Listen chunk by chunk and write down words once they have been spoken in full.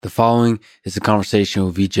The following is a conversation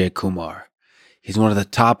with Vijay Kumar. He's one of the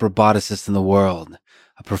top roboticists in the world,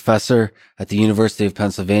 a professor at the University of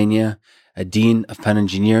Pennsylvania, a dean of Penn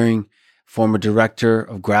Engineering, former director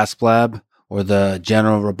of GRASP Lab, or the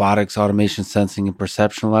General Robotics Automation Sensing and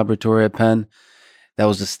Perception Laboratory at Penn, that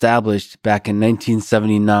was established back in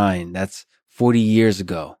 1979. That's 40 years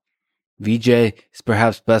ago. Vijay is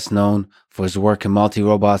perhaps best known for his work in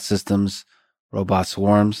multi-robot systems, robot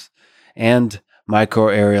swarms, and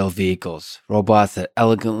micro-aerial vehicles, robots that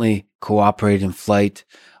elegantly cooperate in flight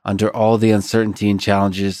under all the uncertainty and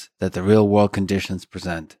challenges that the real-world conditions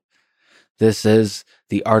present. This is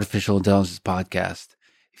the Artificial Intelligence Podcast.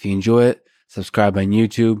 If you enjoy it, subscribe on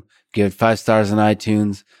YouTube, give it 5 stars on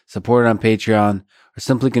iTunes, support it on Patreon, or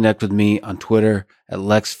simply connect with me on Twitter at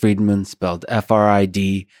Lex Friedman, spelled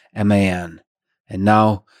Fridman. And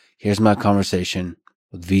now, here's my conversation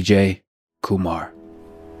with Vijay Kumar.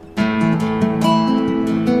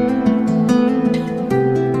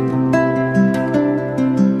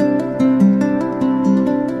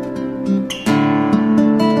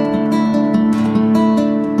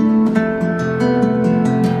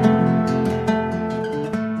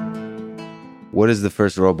 What is the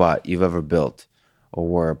first robot you've ever built or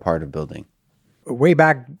were a part of building? Way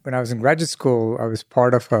back when I was in graduate school, I was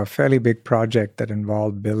part of a fairly big project that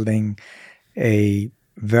involved building a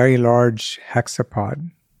very large hexapod.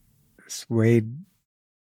 This weighed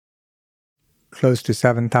close to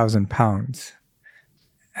 7,000 pounds.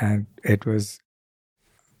 And it was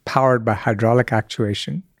powered by hydraulic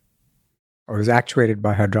actuation, or was actuated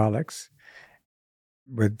by hydraulics,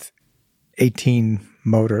 with 18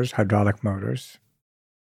 motors, hydraulic motors,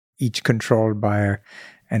 each controlled by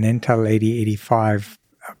an Intel 8085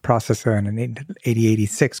 processor and an Intel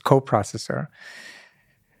 8086 coprocessor.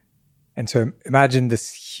 And so imagine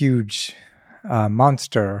this huge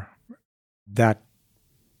monster that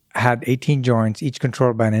had 18 joints, each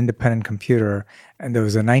controlled by an independent computer. And there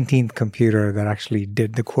was a 19th computer that actually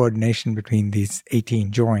did the coordination between these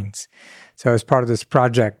 18 joints. So I was part of this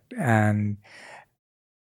project, and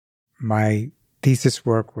my thesis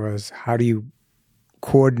work was, how do you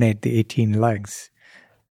coordinate the 18 legs?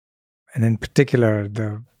 And in particular,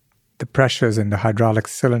 the pressures in the hydraulic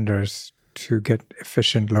cylinders to get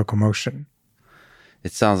efficient locomotion.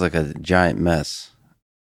 It sounds like a giant mess.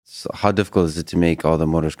 So how difficult is it to make all the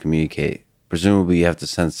motors communicate? Presumably you have to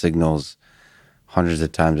send signals hundreds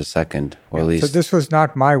of times a second, or at least... So this was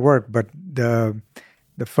not my work, but the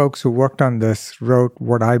folks who worked on this wrote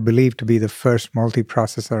what I believe to be the first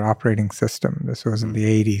multiprocessor operating system. This was in the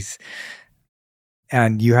 80s.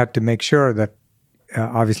 And you had to make sure that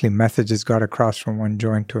obviously messages got across from one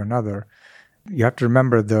joint to another. You have to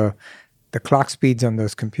remember the clock speeds on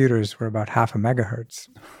those computers were about 0.5 megahertz.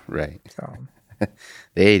 Right. So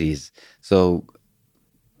the 80s. So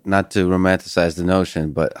not to romanticize the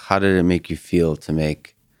notion, but how did it make you feel to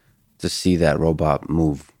see that robot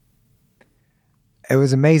move? It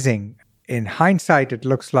was amazing. In hindsight, it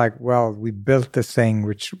looks like, well, we built this thing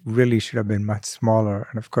which really should have been much smaller.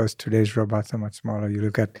 And of course, today's robots are much smaller. You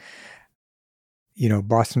look at,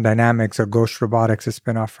 Boston Dynamics or Ghost Robotics, a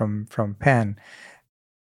spinoff from Penn.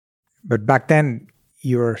 But back then,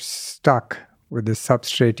 you were stuck with the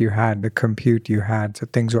substrate you had, the compute you had. So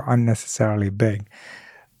things were unnecessarily big.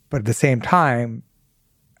 But at the same time,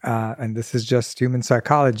 and this is just human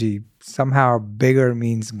psychology, somehow bigger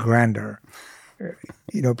means grander.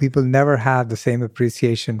 People never have the same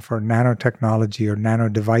appreciation for nanotechnology or nano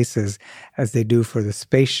devices as they do for the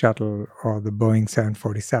space shuttle or the Boeing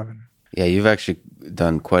 747. Yeah, you've actually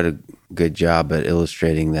done quite a good job at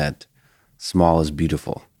illustrating that small is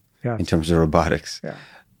beautiful in terms of robotics. Yeah.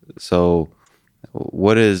 So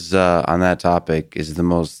what is, on that topic, is the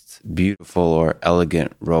most beautiful or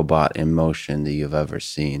elegant robot in motion that you've ever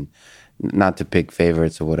seen? Not to pick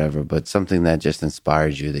favorites or whatever, but something that just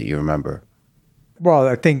inspires you that you remember. Well,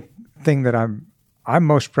 I think the thing that I'm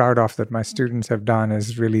most proud of that my students have done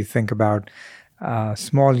is really think about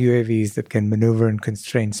small UAVs that can maneuver in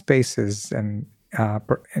constrained spaces, and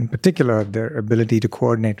in particular, their ability to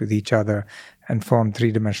coordinate with each other and form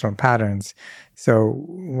three-dimensional patterns. So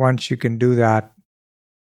once you can do that,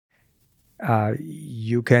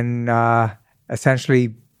 you can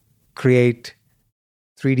essentially create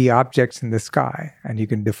 3D objects in the sky, and you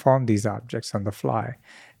can deform these objects on the fly.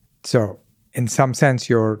 So in some sense,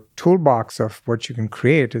 your toolbox of what you can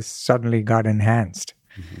create is suddenly got enhanced.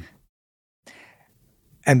 Mm-hmm.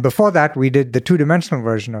 And before that, we did the two-dimensional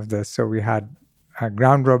version of this. So we had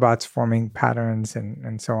ground robots forming patterns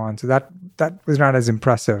and so on. So that was not as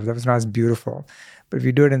impressive. That was not as beautiful. But if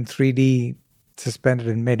you do it in 3D, suspended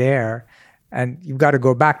in midair, And you've got to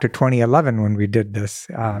go back to 2011 when we did this.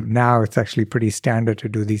 Now it's actually pretty standard to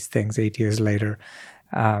do these things 8 years later.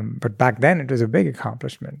 But back then it was a big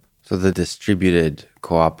accomplishment. So the distributed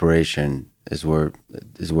cooperation is where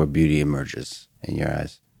beauty emerges in your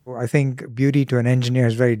eyes. I think beauty to an engineer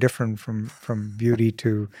is very different from beauty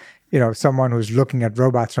to, someone who's looking at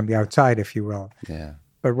robots from the outside, if you will. Yeah.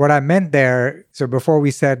 But what I meant there, so before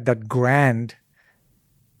we said that grand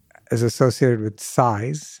is associated with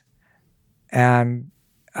size, and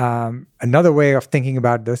another way of thinking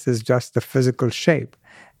about this is just the physical shape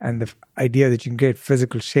and the idea that you can create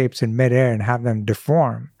physical shapes in midair and have them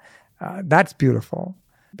deform. That's beautiful.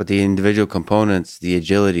 But the individual components, the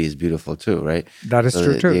agility is beautiful too, right? That is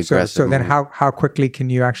true too. So then how quickly can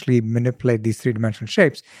you actually manipulate these three-dimensional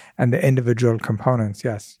shapes and the individual components?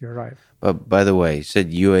 Yes, you're right. But by the way, you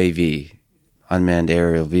said UAV, unmanned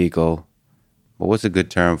aerial vehicle. Well, what's a good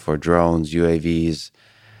term for drones, UAVs,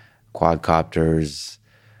 quadcopters?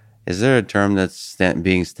 Is there a term that's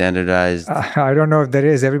being standardized? I don't know if there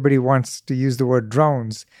is. Everybody wants to use the word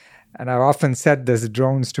drones. And I've often said this,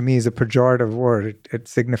 drones to me is a pejorative word. It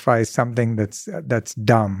signifies something that's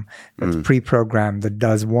dumb, that's pre-programmed, that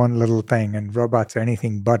does one little thing, and robots are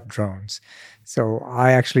anything but drones. So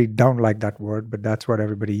I actually don't like that word, but that's what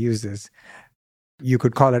everybody uses. You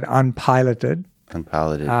could call it unpiloted.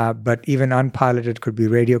 Unpiloted. But even unpiloted could be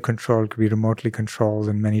radio controlled, could be remotely controlled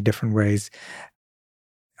in many different ways.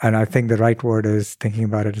 And I think the right word is thinking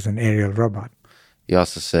about it as an aerial robot. You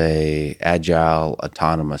also say agile,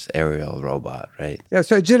 autonomous aerial robot, right? Yeah,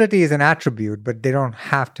 so agility is an attribute, but they don't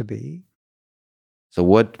have to be. So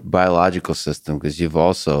what biological system, because you've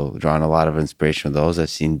also drawn a lot of inspiration from those. I've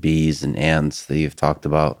seen bees and ants that you've talked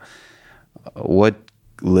about. What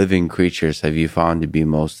living creatures have you found to be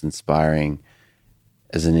most inspiring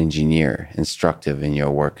as an engineer, instructive in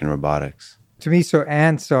your work in robotics? To me, so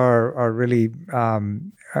ants are really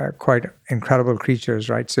quite incredible creatures,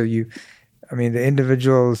 right? So the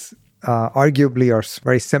individuals arguably are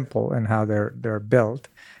very simple in how they're built,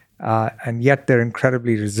 and yet they're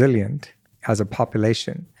incredibly resilient as a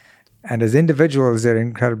population. And as individuals, they're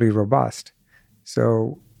incredibly robust.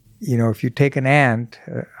 So, if you take an ant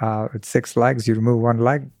with 6 legs, you remove one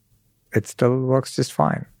leg, it still works just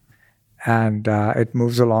fine. And it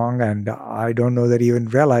moves along, and I don't know that it even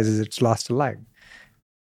realizes it's lost a leg.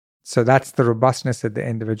 So that's the robustness at the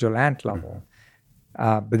individual ant level.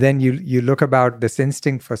 But then you look about this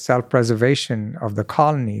instinct for self-preservation of the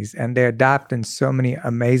colonies, and they adapt in so many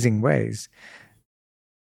amazing ways.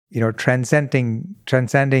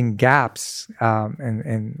 Transcending gaps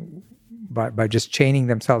by just chaining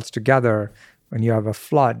themselves together when you have a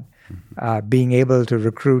flood, being able to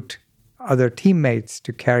recruit other teammates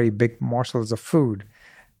to carry big morsels of food,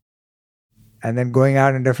 and then going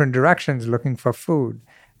out in different directions looking for food,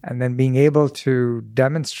 and then being able to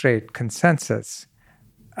demonstrate consensus.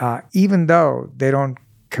 Even though they don't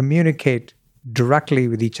communicate directly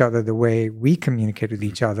with each other the way we communicate with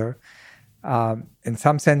each other, in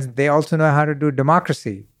some sense, they also know how to do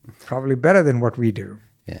democracy, probably better than what we do.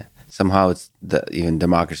 Yeah. Somehow even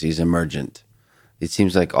democracy is emergent. It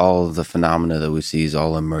seems like all of the phenomena that we see is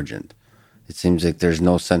all emergent. It seems like there's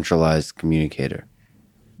no centralized communicator.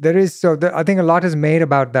 There is. I think a lot is made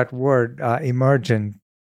about that word, emergent.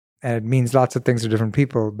 And it means lots of things to different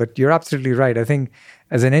people. But you're absolutely right. I think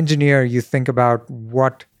as an engineer, you think about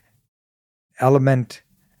what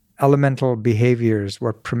elemental behaviors,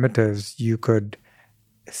 what primitives you could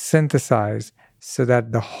synthesize so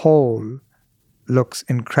that the whole looks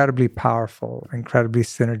incredibly powerful, incredibly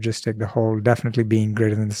synergistic, the whole definitely being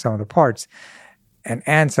greater than the sum of the parts. And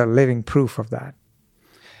ants are living proof of that.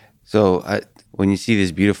 So when you see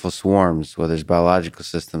these beautiful swarms, whether it's biological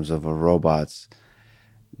systems of robots,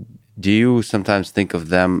 do you sometimes think of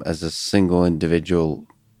them as a single individual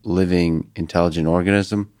living intelligent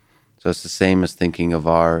organism? So it's the same as thinking of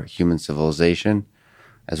our human civilization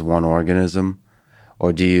as one organism?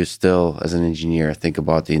 Or do you still, as an engineer, think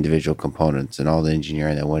about the individual components and all the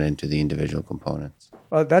engineering that went into the individual components?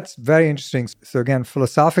 Well, that's very interesting. So again,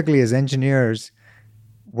 philosophically, as engineers,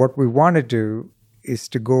 what we want to do is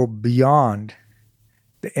to go beyond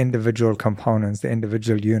the individual components, the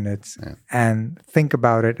individual units, and think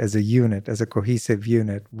about it as a unit, as a cohesive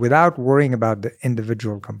unit, without worrying about the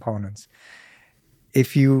individual components.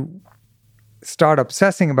 If you start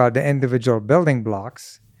obsessing about the individual building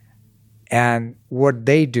blocks and what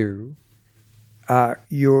they do,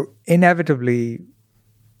 you inevitably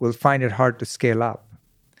will find it hard to scale up.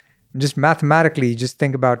 Just mathematically, just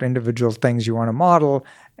think about individual things you want to model,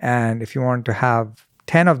 and if you want to have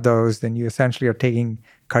 10 of those, then you essentially are taking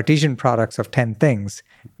Cartesian products of 10 things.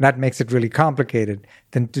 That makes it really complicated.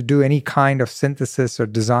 Then to do any kind of synthesis or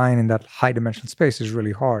design in that high dimensional space is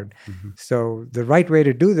really hard. So the right way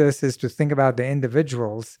to do this is to think about the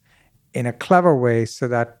individuals in a clever way so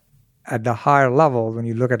that at the higher level, when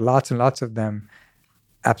you look at lots and lots of them,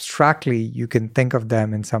 abstractly, you can think of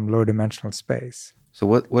them in some low dimensional space. So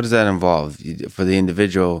what does that involve? For the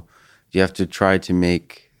individual, you have to try to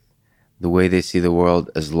make the way they see the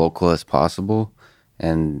world as local as possible.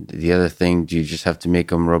 And the other thing, do you just have to make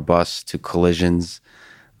them robust to collisions?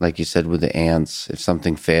 Like you said with the ants, if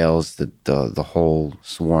something fails, the whole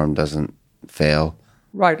swarm doesn't fail.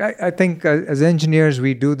 Right. I think as engineers,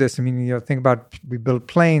 we do this. I mean, think about, we build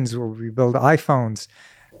planes or we build iPhones.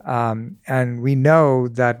 And we know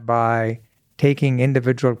that by taking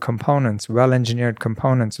individual components, well-engineered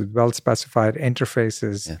components with well-specified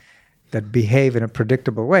interfaces that behave in a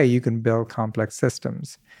predictable way, you can build complex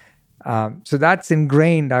systems. So that's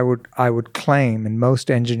ingrained, I would claim, in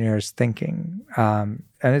most engineers' thinking. And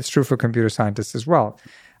it's true for computer scientists as well.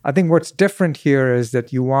 I think what's different here is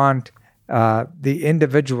that you want the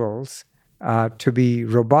individuals to be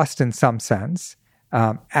robust in some sense,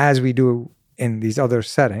 as we do in these other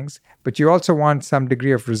settings, but you also want some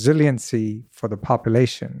degree of resiliency for the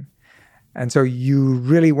population. And so you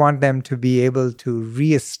really want them to be able to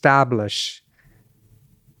reestablish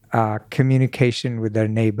communication with their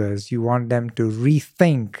neighbors. You want them to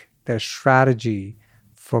rethink their strategy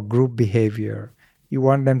for group behavior. You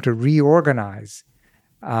want them to reorganize.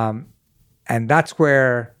 And that's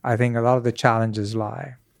where I think a lot of the challenges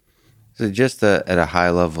lie. So just at a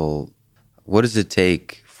high level, what does it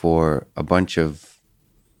take for a bunch of,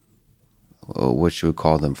 what should we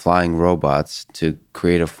call them, flying robots to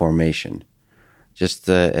create a formation? Just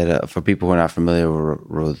for people who are not familiar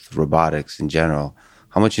with robotics in general,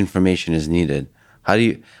 how much information is needed? How do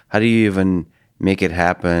you even make it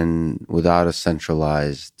happen without a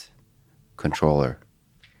centralized controller?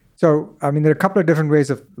 So, I mean, there are a couple of different ways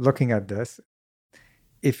of looking at this.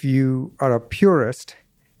 If you are a purist,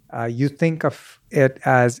 you think of it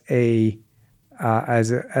as a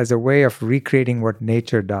way of recreating what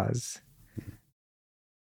nature does.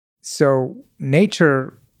 So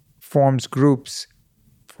nature forms groups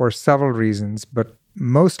for several reasons, but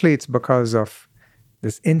mostly it's because of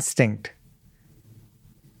this instinct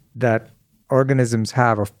that organisms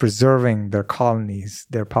have of preserving their colonies,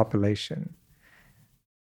 their population.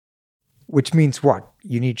 Which means what?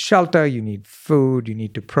 You need shelter, you need food, you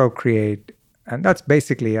need to procreate, and that's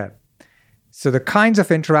basically it. So the kinds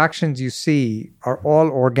of interactions you see are all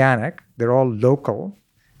organic, they're all local,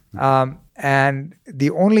 and the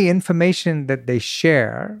only information that they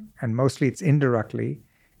share, and mostly it's indirectly,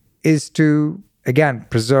 is to, again,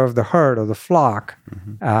 preserve the herd or the flock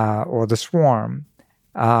or the swarm,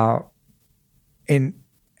 and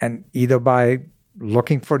either by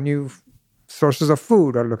looking for new sources of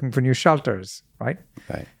food or looking for new shelters, right?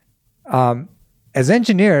 Right. As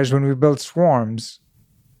engineers, when we build swarms,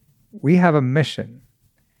 we have a mission.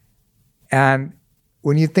 And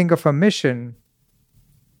when you think of a mission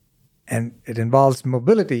and it involves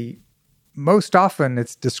mobility, most often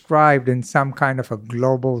it's described in some kind of a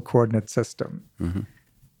global coordinate system.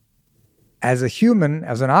 As a human,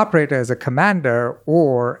 as an operator, as a commander,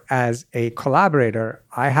 or as a collaborator,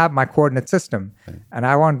 I have my coordinate system, and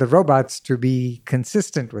I want the robots to be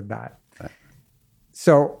consistent with that. Right.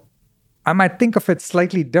 So I might think of it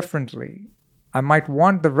slightly differently. I might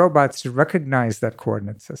want the robots to recognize that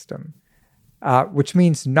coordinate system, which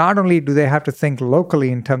means not only do they have to think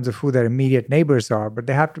locally in terms of who their immediate neighbors are, but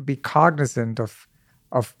they have to be cognizant of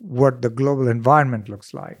what the global environment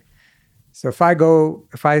looks like. So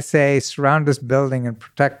if I say surround this building and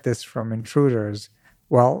protect this from intruders,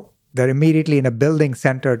 well, they're immediately in a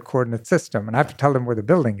building-centered coordinate system, and I have to tell them where the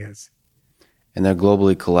building is. And they're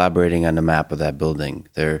globally collaborating on the map of that building.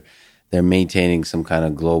 They're maintaining some kind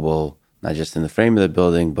of global, not just in the frame of the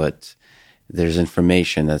building, but there's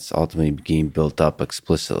information that's ultimately being built up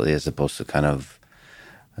explicitly as opposed to kind of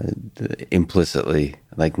implicitly,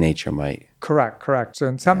 like nature might. Correct. So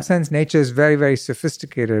in some sense, nature is very, very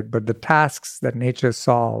sophisticated, but the tasks that nature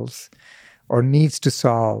solves or needs to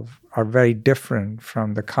solve are very different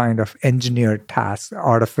from the kind of engineered tasks,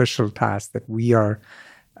 artificial tasks that we are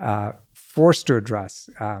forced to address.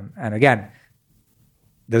 And again,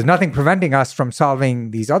 there's nothing preventing us from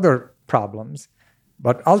solving these other problems,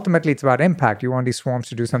 but ultimately it's about impact. You want these swarms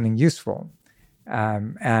to do something useful.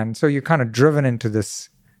 And so you're kind of driven into this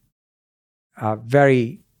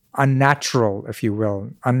very unnatural, if you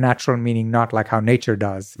will, unnatural meaning not like how nature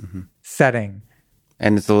does, setting.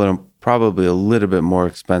 And it's probably a little bit more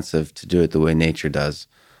expensive to do it the way nature does,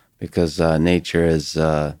 because nature is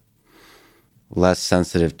less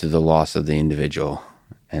sensitive to the loss of the individual.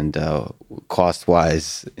 And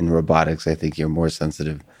cost-wise, in robotics, I think you're more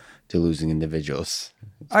sensitive to losing individuals.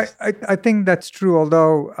 I think that's true.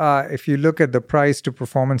 Although if you look at the price to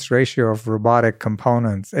performance ratio of robotic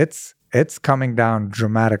components, it's coming down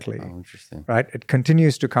dramatically. Oh, interesting. Right? It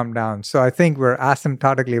continues to come down. So I think we're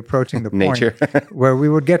asymptotically approaching the point Nature. where we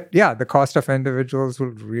would get, the cost of individuals will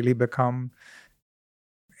really become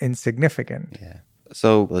insignificant. Yeah.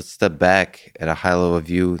 So let's step back at a high-level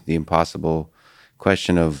view, the impossible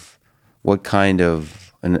question of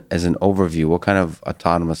as an overview, what kind of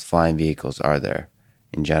autonomous flying vehicles are there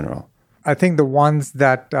in general? I think the ones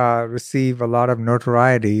that receive a lot of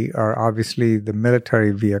notoriety are obviously the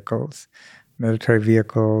military vehicles. Military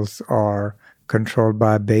vehicles are controlled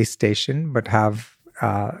by a base station, but have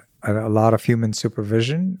a lot of human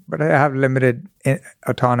supervision, but have limited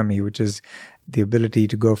autonomy, which is the ability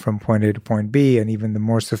to go from point A to point B. And even the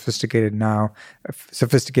more sophisticated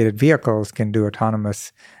vehicles can do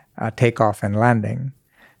autonomous takeoff and landing.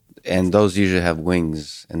 And those usually have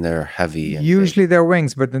wings, and they're heavy. And usually they're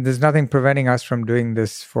wings, but then there's nothing preventing us from doing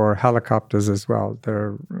this for helicopters as well.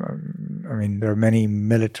 There are many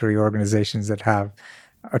military organizations that have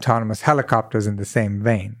autonomous helicopters in the same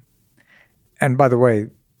vein. And by the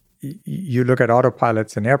way, you look at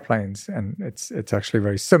autopilots in airplanes, and it's actually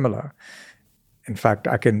very similar. In fact,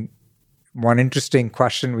 one interesting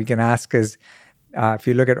question we can ask is, if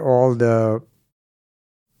you look at all the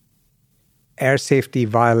air safety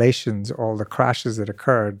violations, all the crashes that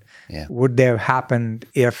occurred, would they have happened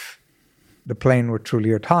if the plane were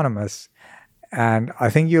truly autonomous? And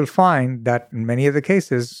I think you'll find that in many of the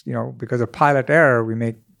cases, because of pilot error, we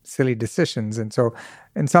make silly decisions. And so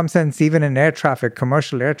in some sense, even in air traffic,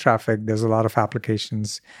 commercial air traffic, there's a lot of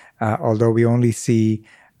applications, although we only see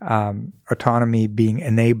autonomy being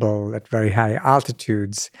enabled at very high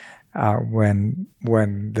altitudes when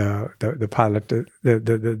the pilot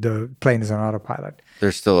the plane is on autopilot.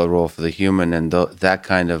 There's still a role for the human, and that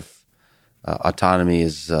kind of autonomy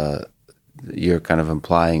is you're kind of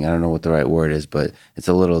implying. I don't know what the right word is, but it's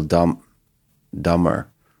a little dumber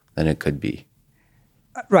than it could be.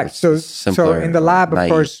 Right. So in the lab, naive.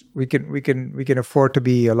 Of course, we can afford to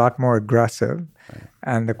be a lot more aggressive, right.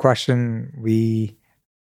 And the question we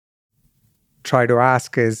try to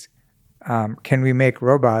ask is, can we make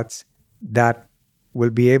robots that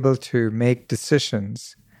will be able to make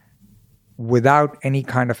decisions without any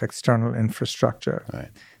kind of external infrastructure? Right.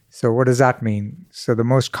 So what does that mean? So the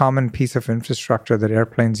most common piece of infrastructure that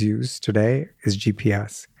airplanes use today is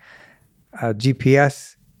GPS.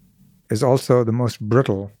 GPS is also the most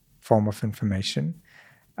brittle form of information.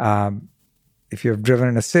 If you've driven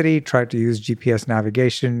in a city, try to use GPS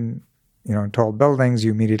navigation, in tall buildings,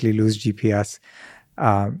 you immediately lose GPS.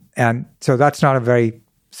 And so that's not a very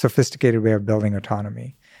sophisticated way of building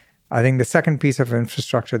autonomy. I think the second piece of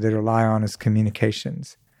infrastructure they rely on is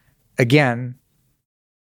communications. Again,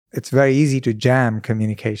 it's very easy to jam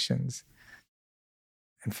communications.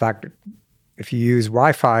 In fact, if you use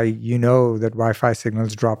Wi-Fi, you know that Wi-Fi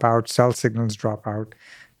signals drop out, cell signals drop out.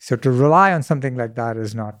 So to rely on something like that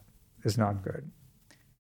is not good.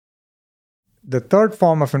 The third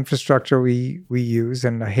form of infrastructure we use,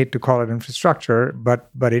 and I hate to call it infrastructure,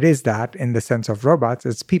 but it is that in the sense of robots,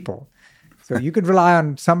 it's people. So you could rely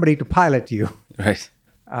on somebody to pilot you. Right.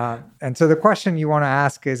 And so the question you want to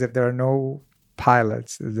ask is, if there are no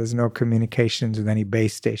pilots, if there's no communications with any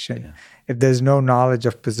base station, if there's no knowledge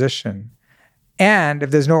of position, and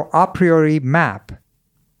if there's no a priori map,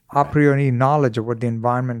 a priori knowledge of what the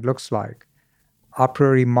environment looks like, a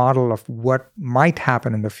priori model of what might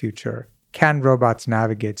happen in the future, can robots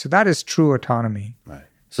navigate? So that is true autonomy. Right.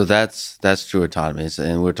 So that's true autonomy.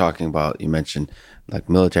 And we're talking about, you mentioned like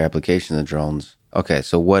military applications of drones. Okay,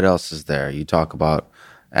 so what else is there? You talk about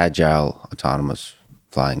agile, autonomous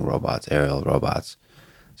flying robots, aerial robots.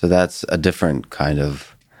 So that's a different kind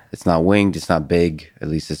of, it's not winged, it's not big, at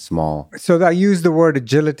least it's small. So I use the word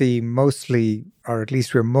agility mostly, or at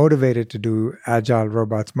least we're motivated to do agile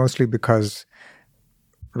robots, mostly because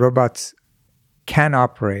robots can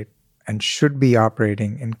operate and should be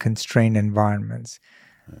operating in constrained environments.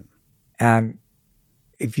 Right. And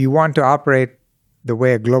if you want to operate the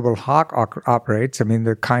way a global hawk operates,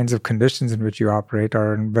 the kinds of conditions in which you operate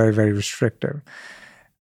are very, very restrictive.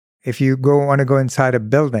 If you want to go inside a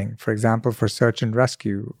building, for example, for search and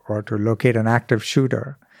rescue, or to locate an active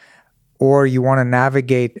shooter, or you want to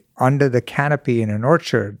navigate under the canopy in an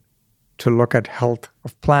orchard to look at health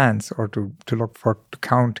of plants, or to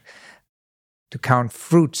count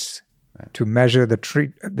fruits to measure the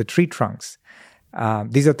tree trunks.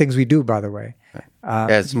 These are things we do, by the way.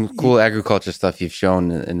 Yeah, some cool agriculture stuff you've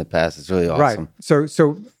shown in the past. It's really awesome. Right.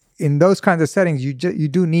 So in those kinds of settings, you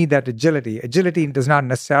do need that agility. Agility does not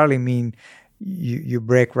necessarily mean you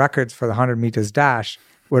break records for the 100 meters dash.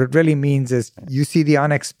 What it really means is you see the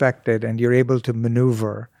unexpected and you're able to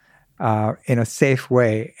maneuver in a safe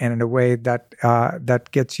way and in a way that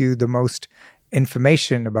gets you the most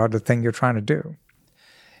information about the thing you're trying to do.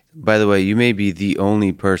 By the way, you may be the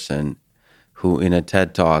only person who in a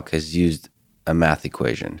TED Talk has used a math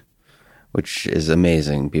equation, which is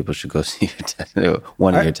amazing. People should go see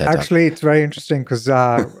one of your TED Talks. Actually, it's very interesting because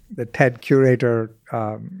the TED curator,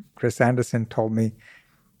 Chris Anderson, told me,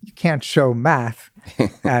 you can't show math.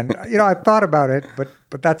 And, I thought about it,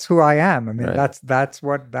 but that's who I am. I mean, right.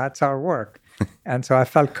 that's our work. And so I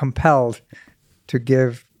felt compelled to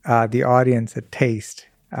give the audience a taste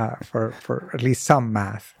for at least some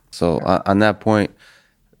math. So on that point,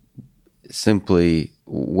 simply,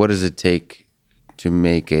 what does it take to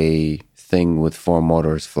make a thing with 4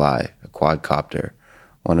 motors fly, a quadcopter,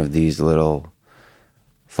 one of these little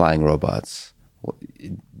flying robots?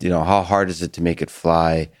 How hard is it to make it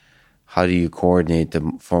fly? How do you coordinate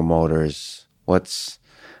the 4 motors?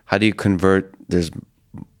 How do you convert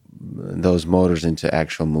those motors into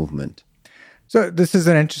actual movement? So this is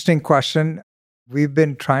an interesting question. We've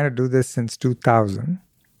been trying to do this since 2000.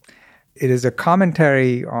 It is a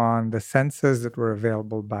commentary on the sensors that were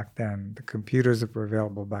available back then, the computers that were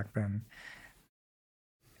available back then.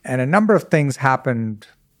 And a number of things happened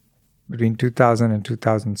between 2000 and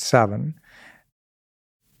 2007.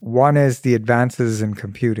 One is the advances in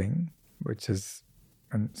computing,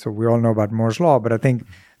 and so we all know about Moore's Law, but I think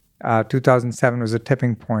 2007 was a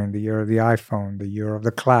tipping point, the year of the iPhone, the year of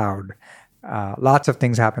the cloud. Lots of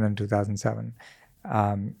things happened in 2007.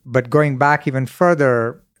 But going back even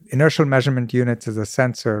further, inertial measurement units as a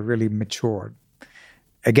sensor really matured.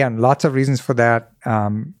 Again, lots of reasons for that.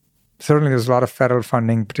 Certainly there's a lot of federal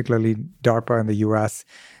funding, particularly DARPA in the US,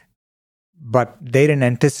 but they didn't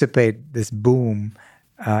anticipate this boom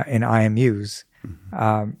in IMUs.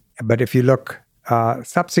 Mm-hmm. But if you look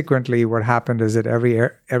subsequently, what happened is that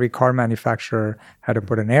every car manufacturer had to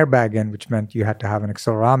put an airbag in, which meant you had to have an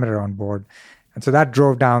accelerometer on board. And so that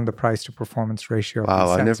drove down the price to performance ratio of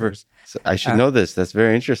the sensors. I should know this. That's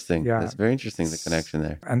very interesting. Yeah. That's very interesting, the connection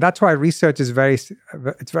there. And that's why research is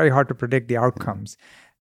it's very hard to predict the outcomes.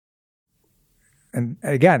 And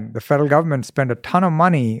again, the federal government spent a ton of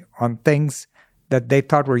money on things that they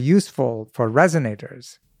thought were useful for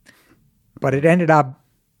resonators, but it ended up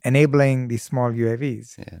enabling these small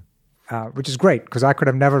UAVs, which is great because I could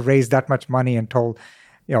have never raised that much money and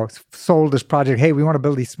sold this project. Hey, we want to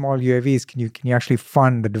build these small UAVs. Can you actually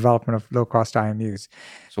fund the development of low cost IMUs?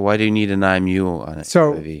 So why do you need an IMU on a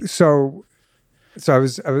UAV? So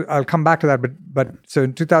I'll come back to that. But so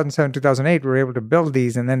in 2007, 2008, we were able to build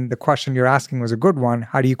these, and then the question you're asking was a good one.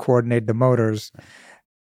 How do you coordinate the motors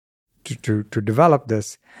to develop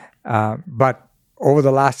this? But over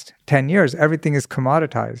the last 10 years, everything is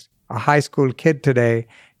commoditized. A high school kid today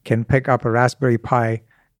can pick up a Raspberry Pi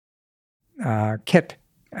kit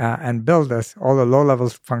and build this. All the low-level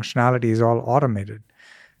functionality is all automated.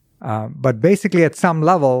 But basically, at some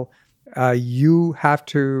level, you have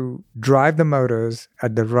to drive the motors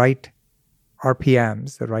at the right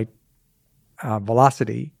RPMs, the right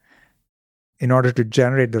velocity, in order to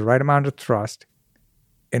generate the right amount of thrust,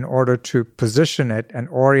 in order to position it and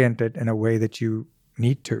orient it in a way that you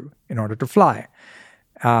need to in order to fly.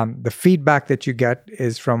 The feedback that you get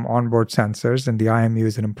is from onboard sensors, and the IMU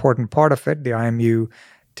is an important part of it. The IMU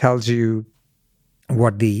tells you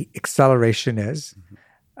what the acceleration is,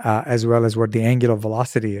 as well as what the angular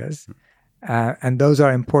velocity is. And those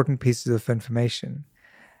are important pieces of information.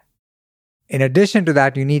 In addition to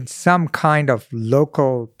that, you need some kind of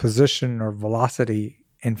local position or velocity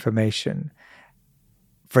information.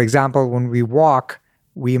 For example, when we walk,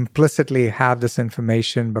 we implicitly have this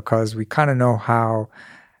information because we kind of know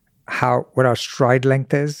what our stride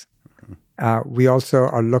length is. We also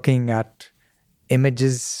are looking at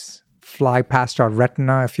images fly past our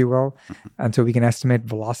retina, if you will, and so we can estimate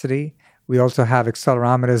velocity. We also have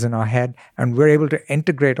accelerometers in our head, and we're able to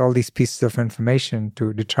integrate all these pieces of information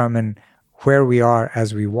to determine where we are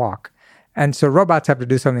as we walk. And so robots have to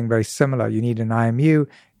do something very similar. You need an IMU,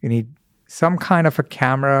 you need some kind of a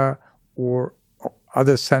camera or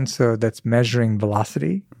other sensor that's measuring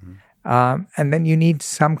velocity. And then you need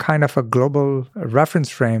some kind of a global reference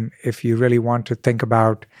frame if you really want to think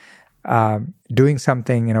about doing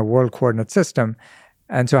something in a world coordinate system.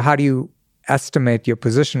 And so how do you estimate your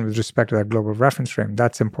position with respect to that global reference frame?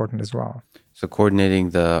 That's important as well. So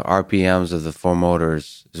coordinating the RPMs of the four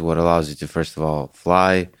motors is what allows you to, first of all,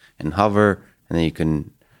 fly and hover, and then you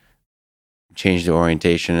can change the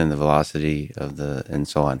orientation and the velocity of and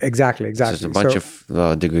so on. Exactly. So there's a bunch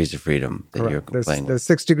of degrees of freedom that you're playing with. There's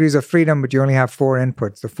 6 degrees of freedom, but you only have 4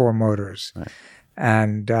 inputs, the 4 motors. Right.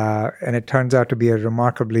 And it turns out to be a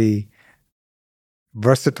remarkably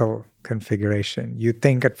versatile configuration. You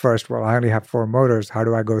think at first, well, I only have 4 motors. How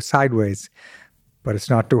do I go sideways? But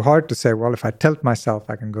it's not too hard to say, well, if I tilt myself,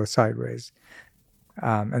 I can go sideways.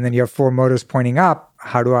 And then you have 4 motors pointing up.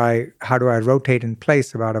 How do I rotate in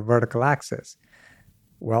place about a vertical axis?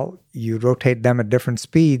 Well, you rotate them at different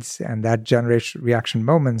speeds, and that generates reaction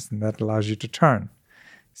moments, and that allows you to turn.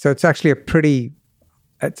 So it's actually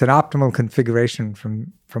it's an optimal configuration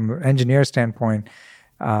from an engineer standpoint.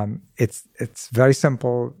 It's very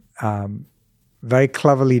simple, very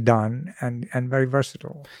cleverly done, and very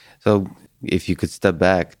versatile. So if you could step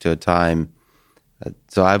back to a time,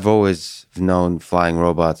 so I've always known flying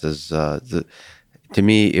robots as, to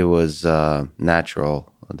me, it was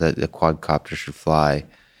natural that a quadcopter should fly.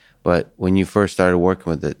 But when you first started working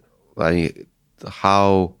with it,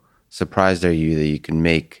 how surprised are you that you can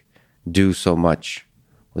do so much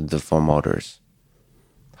with the 4 motors?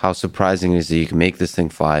 How surprising is that you can make this thing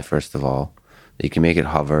fly, first of all, that you can make it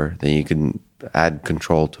hover, then you can add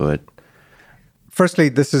control to it? Firstly,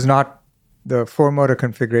 the 4 motor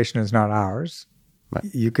configuration is not ours. Right.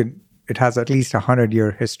 It has at least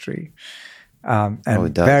 100-year history. And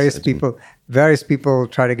it does. Various people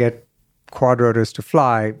try to get quadrotors to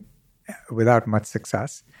fly without much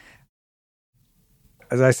success.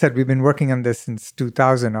 As I said, we've been working on this since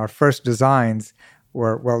 2000. Our first designs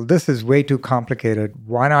were, well, this is way too complicated.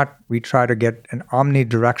 Why not we try to get an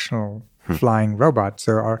omnidirectional flying robot?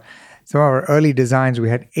 So some of our early designs, we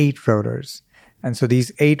had 8 rotors. And so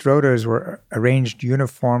these 8 rotors were arranged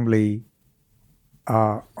uniformly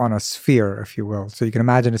on a sphere, if you will. So you can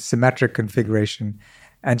imagine a symmetric configuration.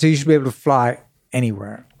 And so you should be able to fly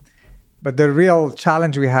anywhere. But the real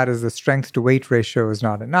challenge we had is the strength to weight ratio is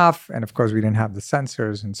not enough. And of course, we didn't have the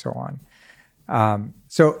sensors and so on.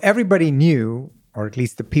 So everybody knew, or at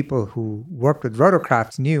least the people who worked with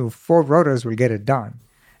rotorcrafts knew, 4 rotors will get it done.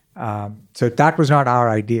 So that was not our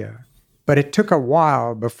idea. But it took a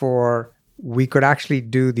while before we could actually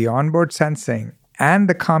do the onboard sensing and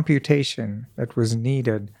the computation that was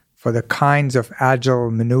needed for the kinds of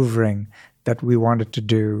agile maneuvering that we wanted to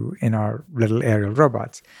do in our little aerial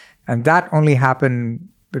robots. And that only happened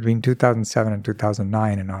between 2007 and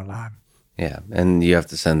 2009 in our lab. Yeah, and you have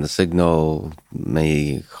to send the signal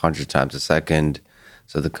maybe 100 times a second.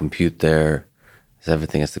 So the compute there,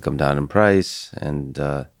 everything has to come down in price. And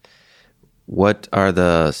what are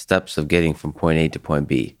the steps of getting from point A to point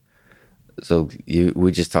B? So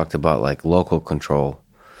we just talked about like local control,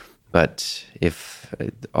 but if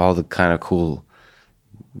all the kind of cool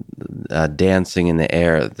dancing in the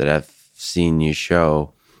air that I've seen you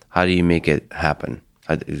show, how do you make it happen?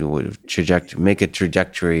 Make a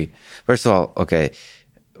trajectory. First of all, okay,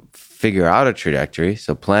 figure out a trajectory,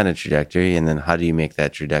 so plan a trajectory, and then how do you make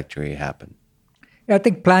that trajectory happen? Yeah, I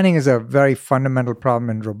think planning is a very fundamental problem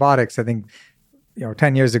in robotics. I think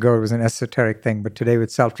 10 years ago, it was an esoteric thing, but today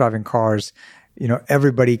with self-driving cars,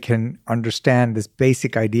 everybody can understand this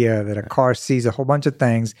basic idea that a car sees a whole bunch of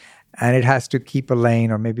things and it has to keep a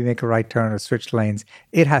lane or maybe make a right turn or switch lanes.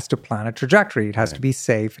 It has to plan a trajectory. It has to be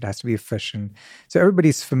safe. It has to be efficient. So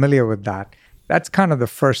everybody's familiar with that. That's kind of the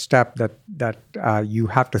first step that you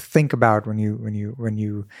have to think about when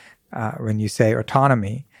you say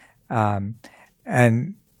autonomy.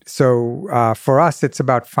 So for us, it's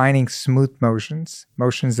about finding smooth motions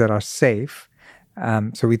that are safe.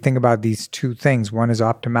 So we think about these 2 things. One is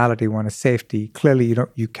optimality, one is safety. Clearly,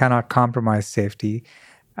 you cannot compromise safety.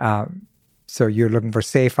 So you're looking for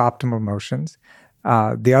safe, optimal motions.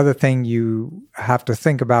 The other thing you have to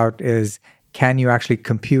think about is, can you actually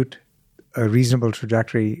compute a reasonable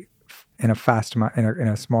trajectory in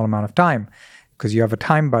a small amount of time? Because you have a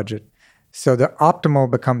time budget. So the optimal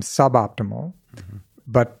becomes suboptimal. Mm-hmm.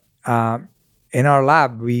 But in our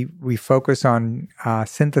lab, we focus on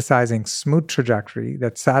synthesizing smooth trajectory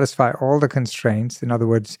that satisfy all the constraints. In other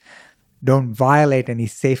words, don't violate any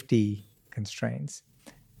safety constraints,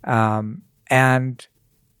 and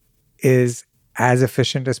is as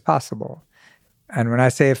efficient as possible. And when I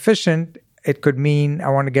say efficient, it could mean I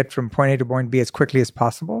want to get from point A to point B as quickly as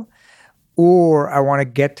possible, or I want to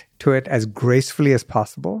get to it as gracefully as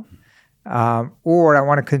possible, or I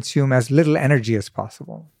want to consume as little energy as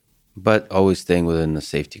possible. But always staying within the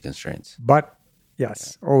safety constraints. But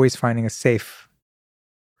yes, always finding a safe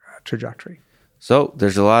trajectory. So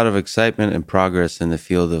there's a lot of excitement and progress in the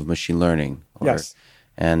field of machine learning Yes.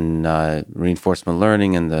 And reinforcement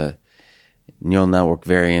learning and the neural network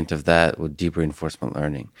variant of that with deep reinforcement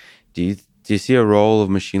learning. Do you see a role of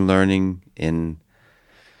machine learning in...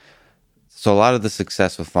 So a lot of the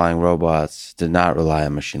success with flying robots did not rely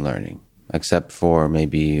on machine learning, except for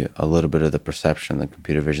maybe a little bit of the perception, the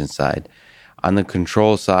computer vision side. On the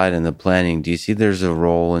control side and the planning, do you see there's a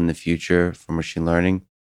role in the future for machine learning?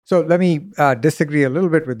 So let me disagree a little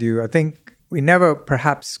bit with you. I think we never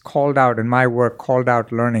perhaps called out, in my work, called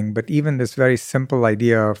out learning, but even this very simple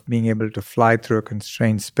idea of being able to fly through a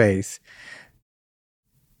constrained space,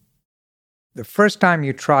 the first time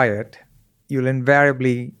you try it,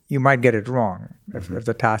 you might get it wrong if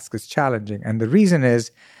the task is challenging. And the reason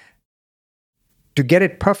is, to get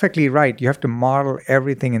it perfectly right, you have to model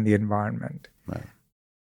everything in the environment. Right.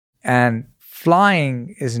 And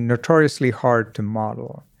flying is notoriously hard to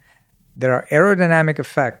model. There are aerodynamic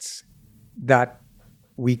effects that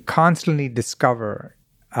we constantly discover.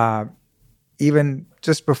 Even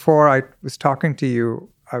just before I was talking to you,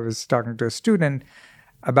 I was talking to a student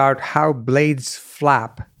about how blades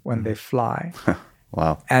flap when they fly.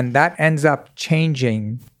 Wow. And that ends up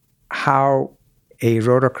changing how a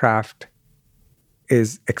rotorcraft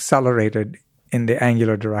is accelerated in the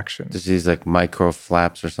angular direction. Just these like micro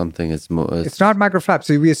flaps or something? It's not micro flaps.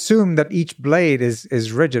 So we assume that each blade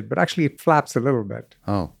is rigid, but actually it flaps a little bit.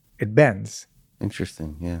 Oh. It bends.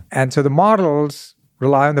 Interesting, yeah. And so the models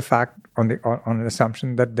rely on the fact, on an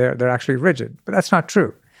assumption that they're actually rigid. But that's not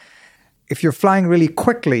true. If you're flying really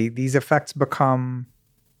quickly, these effects become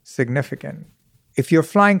significant. If you're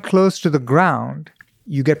flying close to the ground,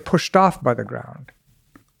 you get pushed off by the ground,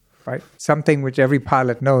 right? Something which every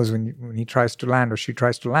pilot knows when he tries to land or she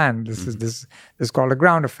tries to land. This is called a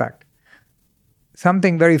ground effect.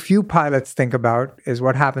 Something very few pilots think about is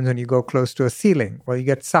what happens when you go close to a ceiling. Well, you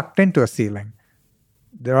get sucked into a ceiling.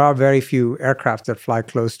 There are very few aircrafts that fly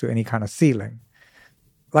close to any kind of ceiling.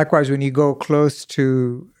 Likewise, when you go close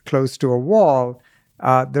to a wall,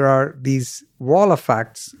 there are these wall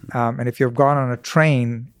effects. And if you've gone on a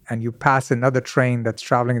train and you pass another train that's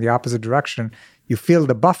traveling in the opposite direction, you feel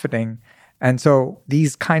the buffeting. And so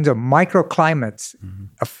these kinds of microclimates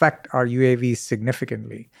affect our UAVs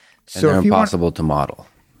significantly. And they're impossible to model,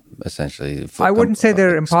 essentially. I wouldn't say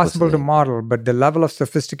they're impossible to model, but the level of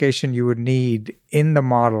sophistication you would need in the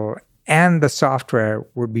model and the software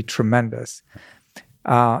would be tremendous.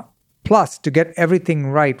 Plus, to get everything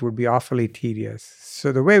right would be awfully tedious.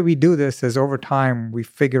 So the way we do this is over time, we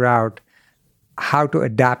figure out how to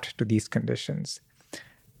adapt to these conditions.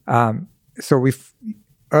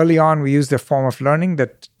 Early on, we used a form of learning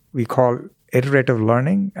that we call iterative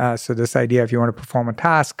learning. So this idea, if you want to perform a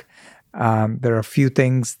task, there are a few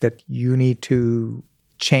things that you need to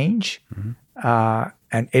change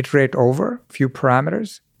and iterate over, a few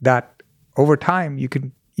parameters that over time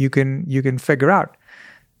you can figure out.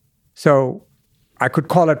 So I could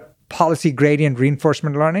call it policy gradient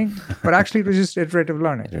reinforcement learning, but actually it was just iterative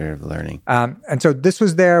learning. Iterative learning. And so this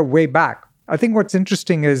was there way back. I think what's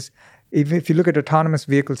interesting is if you look at autonomous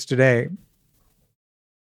vehicles today,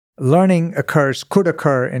 learning could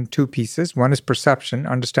occur in two pieces. One is perception,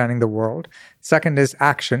 understanding the world. Second is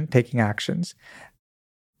action, taking actions.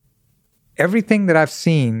 Everything that I've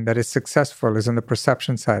seen that is successful is on the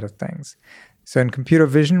perception side of things. So in computer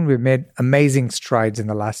vision, we've made amazing strides in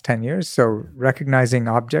the last 10 years. So recognizing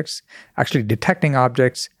objects, actually detecting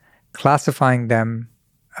objects, classifying them,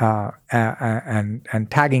 and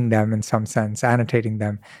tagging them in some sense, annotating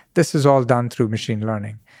them. This is all done through machine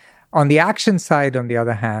learning. On the action side, on the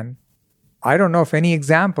other hand, I don't know of any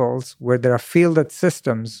examples where there are fielded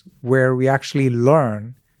systems where we actually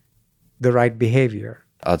learn the right behavior.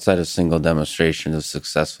 Outside of single demonstration of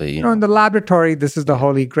successfully, in the laboratory, this is the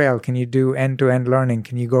holy grail. Can you do end-to-end learning?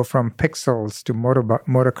 Can you go from pixels to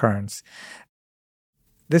motor currents?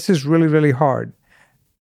 This is really, really hard.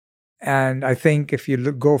 And I think if you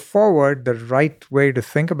go forward, the right way to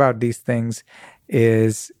think about these things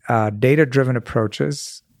is data-driven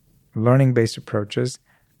approaches, learning-based approaches,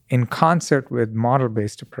 in concert with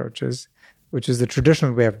model-based approaches, which is the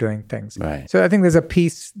traditional way of doing things. Right. So I think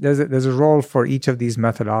there's a role for each of these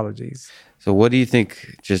methodologies. So what do you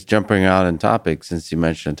think, just jumping out on topic, since you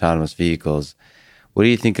mentioned autonomous vehicles, what do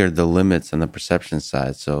you think are the limits on the perception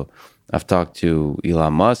side? So I've talked to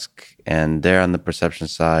Elon Musk, and they're on the perception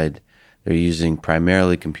side, they're using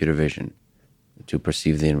primarily computer vision to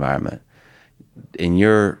perceive the environment. In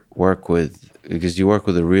your work because you work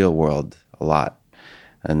with the real world a lot,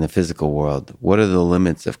 and the physical world, what are the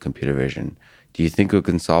limits of computer vision? Do you think we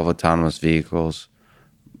can solve autonomous vehicles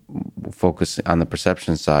focusing on the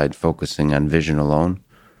perception side, focusing on vision alone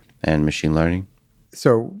and machine learning?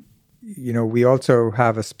 So we also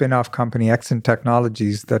have a spin-off company, Exxon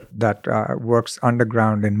Technologies, that works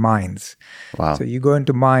underground in mines. Wow. So you go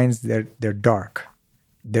into mines, they're dark,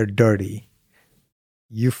 they're dirty.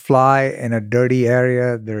 You fly in a dirty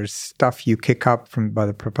area, there's stuff you kick up by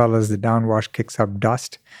the propellers, the downwash kicks up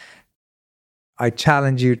dust. I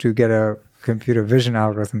challenge you to get a computer vision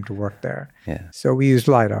algorithm to work there. Yeah. So we use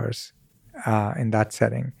LiDARs in that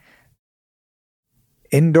setting.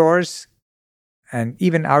 Indoors and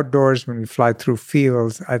even outdoors, when we fly through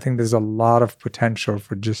fields, I think there's a lot of potential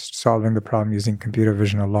for just solving the problem using computer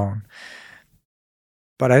vision alone.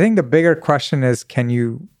 But I think the bigger question is, can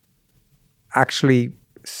you actually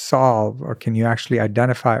solve, or can you actually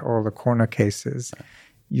identify all the corner cases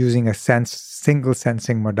using a single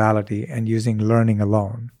sensing modality and using learning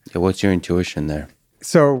alone? Yeah, what's your intuition there?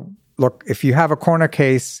 So look, if you have a corner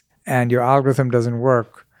case and your algorithm doesn't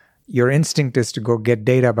work, your instinct is to go get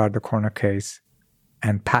data about the corner case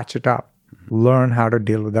and patch it up, learn how to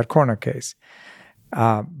deal with that corner case.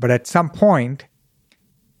 But at some point,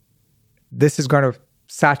 this is going to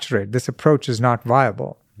saturate. This approach is not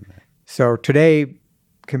viable. So today,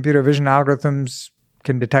 computer vision algorithms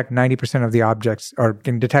can detect 90% of the objects, or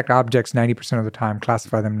can detect objects 90% of the time,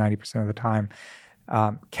 classify them 90% of the time.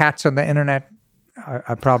 Cats on the internet,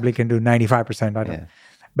 I probably can do 95%. I don't. Yeah.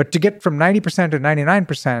 But to get from 90% to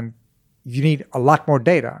 99%, you need a lot more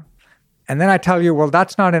data. And then I tell you, well,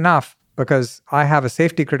 that's not enough because I have a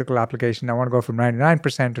safety critical application. I want to go from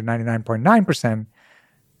 99% to 99.9%.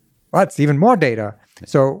 Well, that's even more data. Yeah.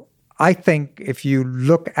 So I think if you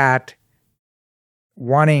look at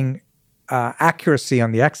wanting accuracy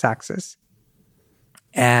on the x-axis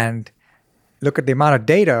and look at the amount of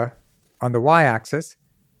data on the y-axis,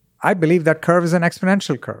 I believe that curve is an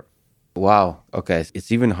exponential curve. Wow. Okay.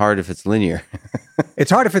 It's even hard if it's linear.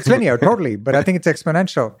 It's hard if it's linear, totally. But I think it's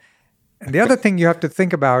exponential. And the other thing you have to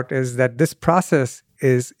think about is that this process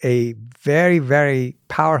is a very, very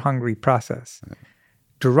power-hungry process.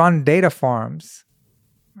 To run data farms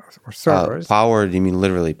or servers. Power, do you mean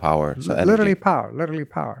literally power? So literally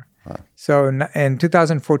power. Huh. So in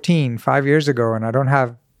 2014, 5 years ago, and I don't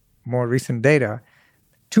have more recent data,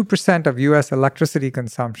 2% of U.S. electricity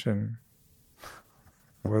consumption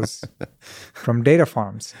was from data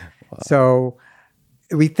farms. Wow. So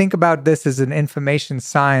we think about this as an information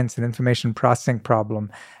science and information processing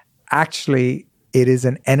problem. Actually, it is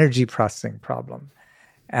an energy processing problem.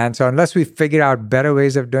 And so unless we figure out better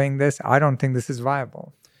ways of doing this, I don't think this is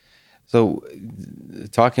viable. So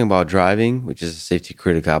talking about driving, which is a safety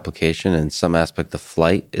critical application, and some aspect of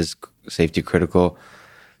flight is safety critical,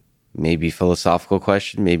 maybe philosophical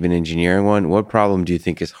question, maybe an engineering one. What problem do you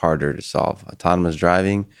think is harder to solve, autonomous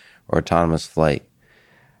driving or autonomous flight?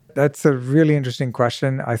 That's a really interesting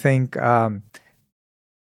question. I think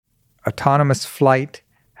autonomous flight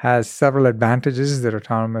has several advantages that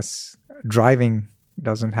autonomous driving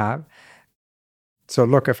doesn't have. So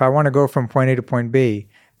look, if I want to go from point A to point B,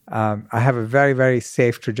 I have a very, very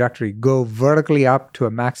safe trajectory. Go vertically up to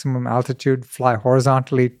a maximum altitude, fly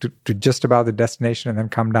horizontally to just about the destination, and then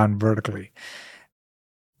come down vertically.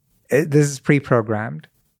 This is pre-programmed.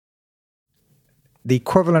 The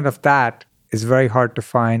equivalent of that is very hard to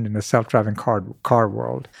find in the self-driving car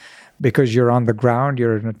world because you're on the ground,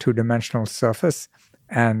 you're in a two-dimensional surface,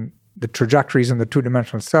 and the trajectories on the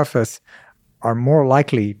two-dimensional surface are more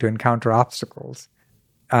likely to encounter obstacles.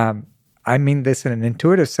 I mean this in an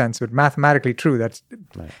intuitive sense, but mathematically true. That's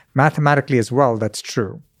right. Mathematically as well, that's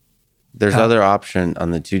true. There's other option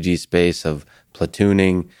on the 2D space of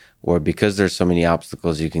platooning, or because there's so many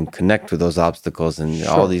obstacles, you can connect with those obstacles and sure,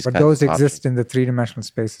 all these but kinds those of exist options. In the three-dimensional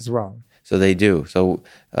space as well. So they do. So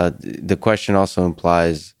the question also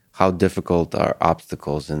implies how difficult are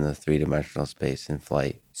obstacles in the three-dimensional space in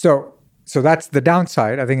flight? So that's the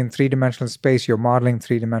downside. I think in three-dimensional space, you're modeling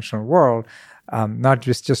three-dimensional world, not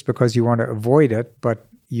just because you want to avoid it, but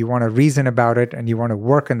you want to reason about it and you want to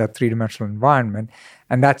work in that three-dimensional environment,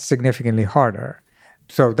 and that's significantly harder.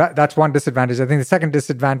 So that's one disadvantage. I think the second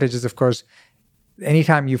disadvantage is, of course,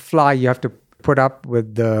 anytime you fly, you have to put up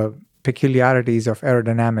with the peculiarities of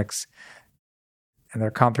aerodynamics, and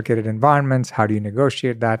they're complicated environments. How do you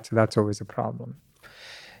negotiate that? So that's always a problem.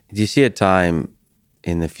 Do you see a time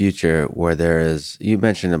in the future where there is, you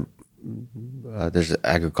mentioned there's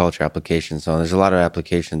agriculture applications, so there's a lot of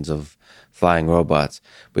applications of flying robots,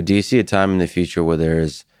 but do you see a time in the future where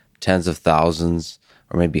there's tens of thousands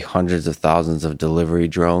or maybe hundreds of thousands of delivery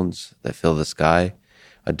drones that fill the sky,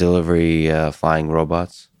 delivery flying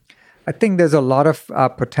robots? I think there's a lot of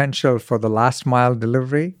potential for the last mile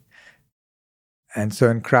delivery. And so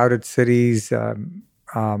in crowded cities,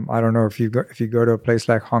 I don't know if you go to a place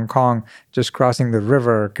like Hong Kong, just crossing the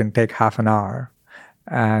river can take half an hour,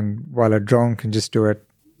 and while a drone can just do it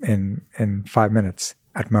in 5 minutes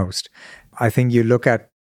at most. I think you look at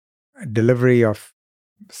delivery of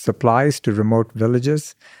supplies to remote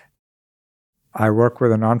villages. I work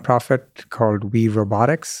with a nonprofit called We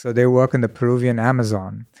Robotics. So they work in the Peruvian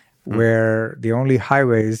Amazon, where the only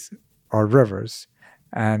highways are rivers,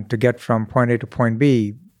 and to get from point A to point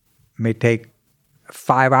B may take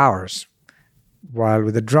 5 hours, while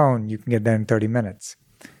with a drone, you can get there in 30 minutes.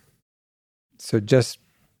 So just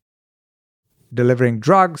delivering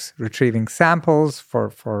drugs, retrieving samples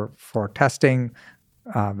for testing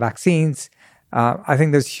vaccines, I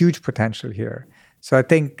think there's huge potential here. So I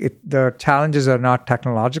think the challenges are not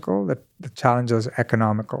technological, the challenges are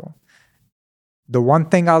economical. The one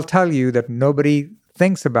thing I'll tell you that nobody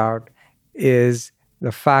thinks about is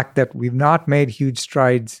the fact that we've not made huge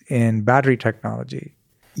strides in battery technology.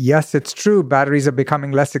 Yes, it's true, batteries are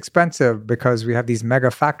becoming less expensive because we have these mega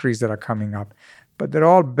factories that are coming up, but they're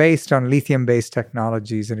all based on lithium-based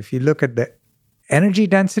technologies. And if you look at the energy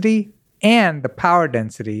density and the power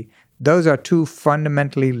density, those are two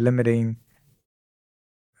fundamentally limiting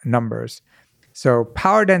numbers. So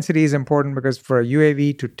power density is important because for a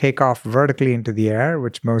UAV to take off vertically into the air,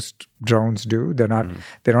 which most drones do, they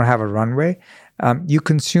don't have a runway, you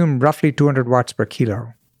consume roughly 200 watts per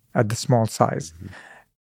kilo at the small size.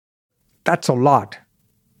 That's a lot,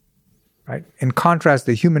 right? In contrast,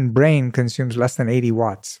 the human brain consumes less than 80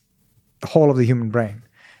 watts, the whole of the human brain.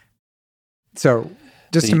 So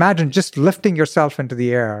just imagine just lifting yourself into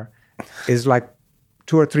the air is like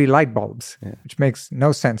 2 or 3 light bulbs, which makes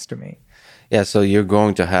no sense to me. Yeah, so you're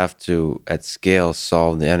going to have to, at scale,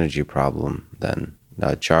 solve the energy problem then,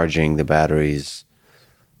 charging the batteries,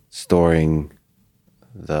 storing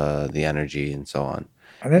the energy, and so on.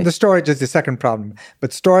 And then the storage is the second problem.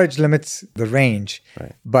 But storage limits the range.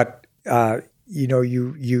 Right. But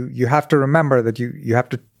you have to remember that you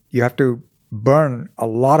have to burn a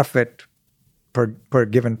lot of it per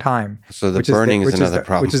given time. So the burning is another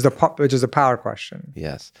problem. Which is a power question.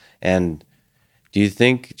 Yes. And do you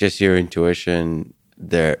think, just your intuition,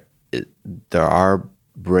 there are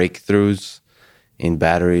breakthroughs in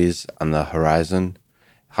batteries on the horizon?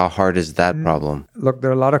 How hard is that problem? Look,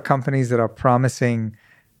 there are a lot of companies that are promising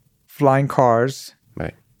flying cars,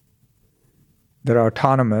 right, that are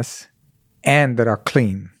autonomous and that are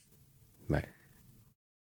clean. Right.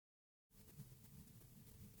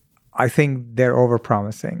 I think they're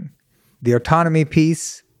overpromising. The autonomy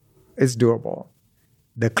piece is doable.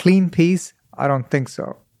 The clean piece, I don't think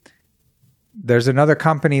so. There's another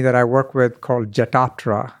company that I work with called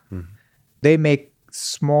Jetoptera. They make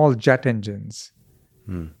small jet engines.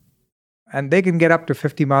 And they can get up to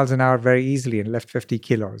 50 miles an hour very easily and lift 50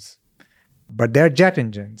 kilos. But they're jet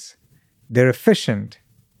engines. They're efficient.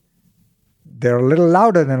 They're a little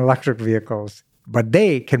louder than electric vehicles, but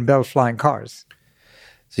they can build flying cars.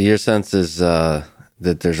 So your sense is that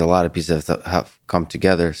there's a lot of pieces that have come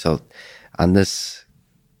together. So on this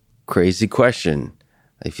crazy question,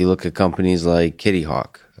 if you look at companies like Kitty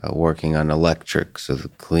Hawk working on electric, so the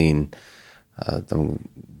clean, I'm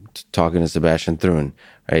talking to Sebastian Thrun,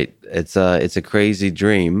 right? It's a crazy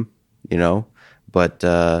dream, but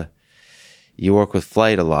you work with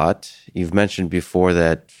flight a lot. You've mentioned before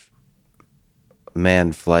that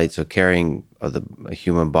manned flight, so carrying a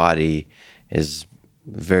human body, is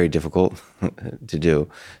very difficult to do.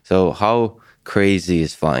 So how crazy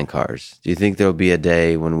is flying cars? Do you think there'll be a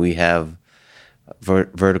day when we have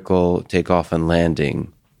vertical takeoff and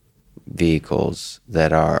landing vehicles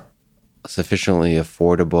that are sufficiently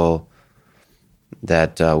affordable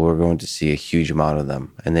that we're going to see a huge amount of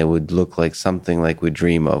them, and they would look like something like we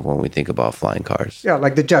dream of when we think about flying cars? Yeah,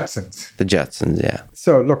 like the Jetsons. The Jetsons, yeah.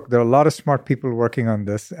 So look, there are a lot of smart people working on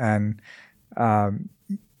this, and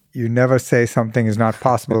you never say something is not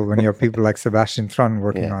possible when you have people like Sebastian Thrun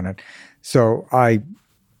working on it. So I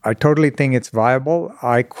totally think it's viable.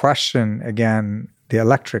 I question, again, the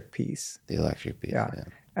electric piece. The electric piece, yeah.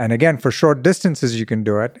 And again, for short distances, you can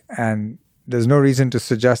do it. And there's no reason to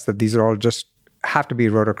suggest that these are all just have to be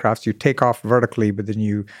rotorcrafts. You take off vertically, but then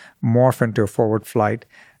you morph into a forward flight.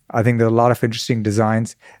 I think there are a lot of interesting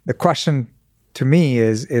designs. The question to me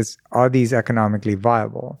is are these economically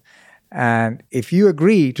viable? And if you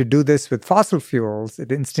agree to do this with fossil fuels,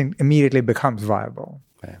 it immediately becomes viable.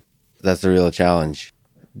 Okay. That's the real challenge.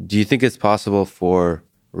 Do you think it's possible for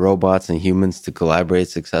robots and humans to collaborate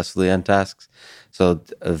successfully on tasks? So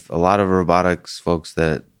a lot of robotics folks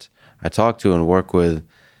that I talk to and work with,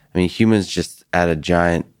 I mean, humans just add a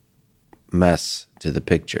giant mess to the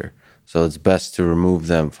picture. So it's best to remove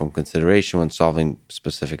them from consideration when solving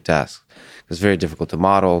specific tasks. It's very difficult to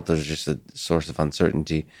model. There's just a source of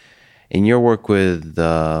uncertainty. In your work with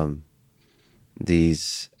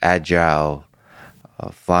these agile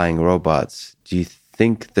flying robots, do you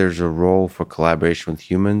think there's a role for collaboration with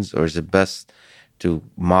humans, or is it best to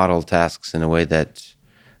model tasks in a way that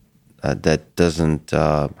doesn't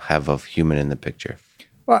have a human in the picture?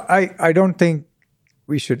 Well, I don't think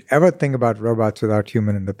we should ever think about robots without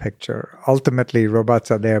human in the picture. Ultimately,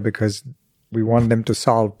 robots are there because we want them to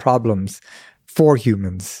solve problems for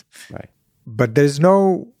humans. Right. But there's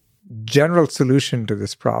no general solution to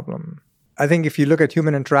this problem. I think if you look at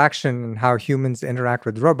human interaction and how humans interact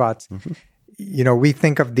with robots, we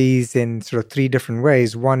think of these in sort of three different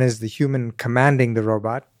ways. One is the human commanding the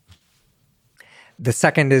robot. The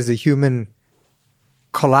second is the human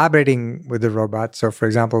collaborating with the robot. So, for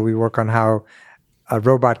example, we work on how a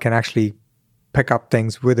robot can actually pick up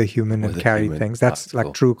things with a human and carry things. That's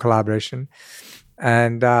like true collaboration.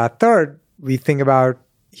 And third, we think about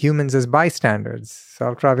humans as bystanders.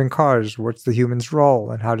 Self-driving cars, what's the human's role,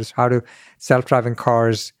 and how do self-driving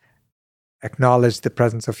cars acknowledge the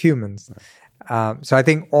presence of humans? So I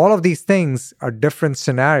think all of these things are different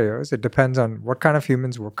scenarios. It depends on what kind of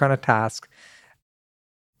humans, what kind of task.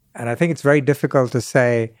 And I think it's very difficult to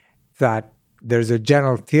say that there's a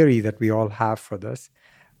general theory that we all have for this.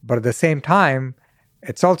 But at the same time,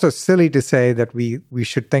 it's also silly to say that we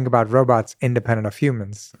should think about robots independent of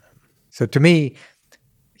humans. So to me,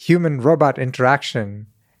 human-robot interaction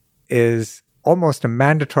is almost a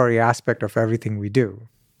mandatory aspect of everything we do.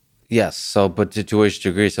 Yes. So, but to which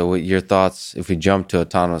degree? So, what your thoughts? If we jump to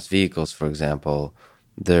autonomous vehicles, for example,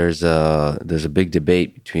 there's a big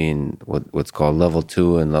debate between what's called level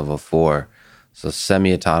 2 and level 4. So,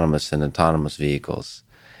 semi-autonomous and autonomous vehicles,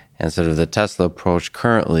 and sort of the Tesla approach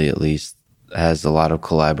currently, at least, has a lot of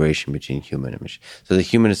collaboration between human and machine. So, the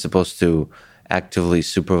human is supposed to actively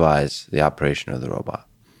supervise the operation of the robot.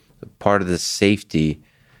 Part of the safety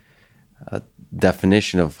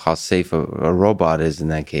definition of how safe a robot is in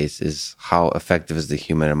that case is how effective is the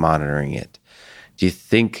human in monitoring it. Do you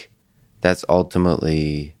think that's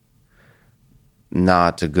ultimately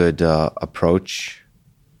not a good approach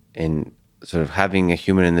in sort of having a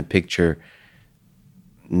human in the picture,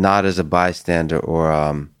 not as a bystander or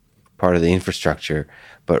part of the infrastructure,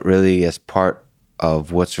 but really as part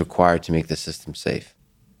of what's required to make the system safe?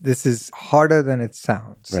 This is harder than it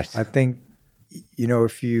sounds. Right. I think,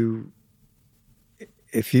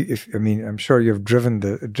 I'm sure you've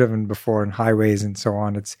driven before in highways and so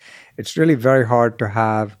on. It's really very hard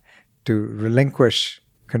to relinquish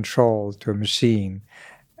control to a machine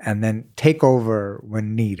and then take over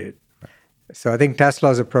when needed. So I think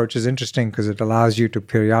Tesla's approach is interesting because it allows you to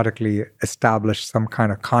periodically establish some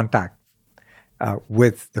kind of contact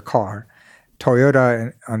with the car.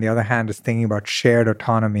 Toyota, on the other hand, is thinking about shared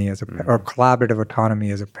autonomy or collaborative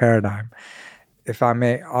autonomy as a paradigm. If I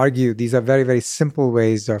may argue, these are very, very simple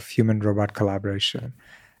ways of human-robot collaboration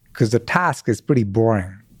because the task is pretty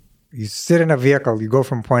boring. You sit in a vehicle, you go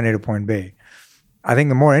from point A to point B. I think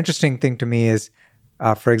the more interesting thing to me is,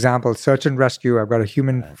 for example, search and rescue. I've got a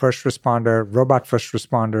human first responder, robot first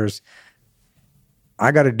responders.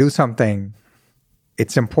 I got to do something.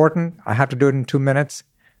 It's important. I have to do it in 2 minutes.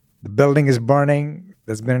 The building is burning.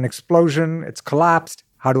 There's been an explosion. It's collapsed.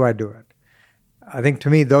 How do I do it? I think to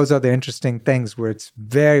me, those are the interesting things where it's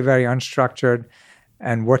very, very unstructured.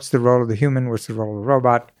 And what's the role of the human? What's the role of the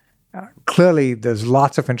robot? Clearly, there's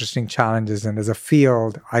lots of interesting challenges. And as a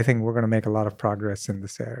field, I think we're going to make a lot of progress in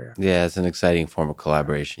this area. Yeah, it's an exciting form of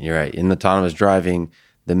collaboration. You're right. In autonomous driving,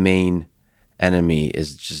 the main enemy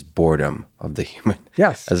is just boredom of the human.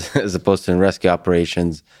 Yes. As opposed to in rescue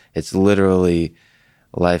operations, it's literally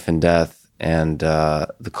life and death, and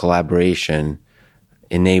the collaboration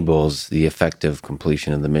enables the effective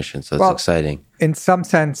completion of the mission. So it's exciting. In some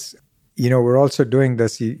sense, we're also doing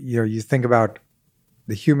this. You think about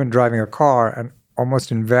the human driving a car, and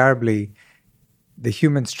almost invariably, the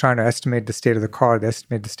human's trying to estimate the state of the car, they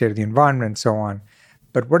estimate the state of the environment, and so on.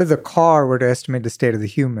 But what if the car were to estimate the state of the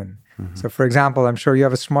human? Mm-hmm. So, for example, I'm sure you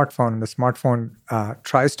have a smartphone, and the smartphone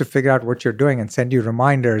tries to figure out what you're doing and send you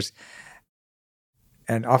reminders,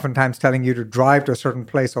 and oftentimes telling you to drive to a certain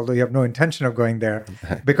place, although you have no intention of going there,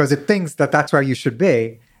 because it thinks that that's where you should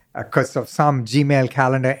be because of some Gmail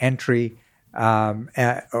calendar entry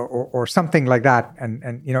or something like that.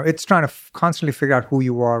 And it's trying to constantly figure out who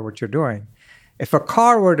you are, what you're doing. If a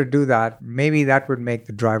car were to do that, maybe that would make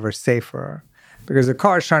the driver safer, because the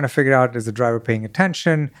car is trying to figure out, is the driver paying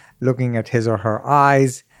attention, looking at his or her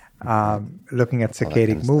eyes, looking at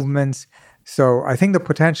saccadic movements. So I think the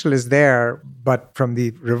potential is there, but from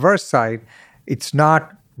the reverse side, it's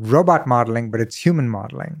not robot modeling, but it's human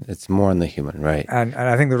modeling. It's more on the human, right? And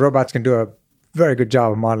I think the robots can do a very good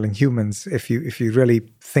job of modeling humans if you really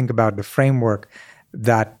think about the framework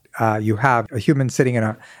that you have a human sitting in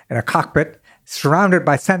a cockpit, surrounded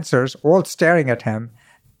by sensors, all staring at him,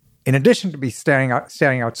 in addition to be staring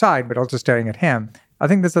outside, but also staring at him. I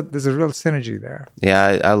think there's a real synergy there.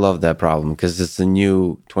 Yeah, I love that problem because it's a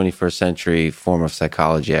new 21st century form of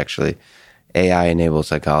psychology, actually. AI-enabled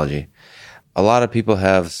psychology. A lot of people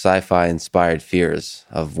have sci-fi inspired fears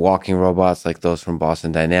of walking robots like those from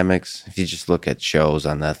Boston Dynamics. If you just look at shows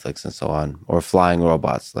on Netflix and so on, or flying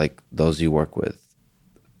robots like those you work with.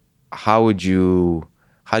 How do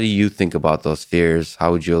you think about those fears?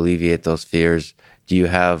 How would you alleviate those fears? Do you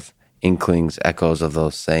have inklings, echoes of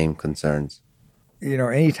those same concerns?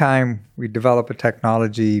 Anytime we develop a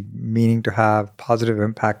technology meaning to have positive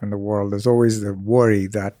impact in the world, there's always the worry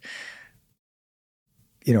that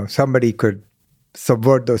somebody could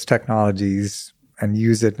subvert those technologies and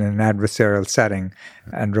use it in an adversarial setting.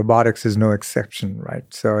 And robotics is no exception, right?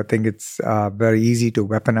 So I think it's very easy to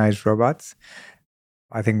weaponize robots.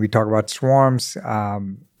 I think we talk about swarms.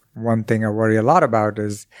 One thing I worry a lot about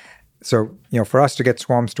is, for us to get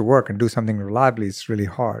swarms to work and do something reliably, it's really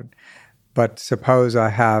hard. But suppose I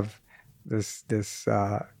have this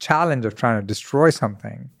challenge of trying to destroy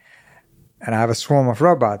something, and I have a swarm of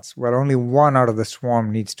robots. Well, only one out of the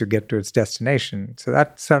swarm needs to get to its destination. So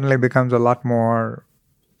that suddenly becomes a lot more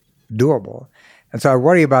doable. And so I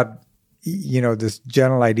worry about, this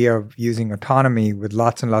general idea of using autonomy with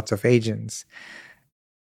lots and lots of agents.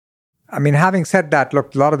 I mean, having said that,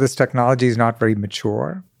 look, a lot of this technology is not very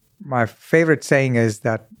mature. My favorite saying is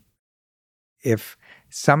that if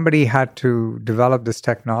somebody had to develop this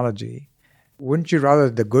technology, wouldn't you rather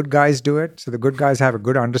the good guys do it? So the good guys have a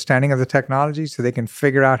good understanding of the technology so they can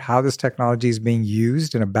figure out how this technology is being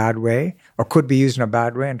used in a bad way or could be used in a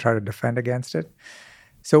bad way and try to defend against it.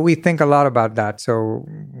 So we think a lot about that. So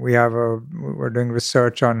we're doing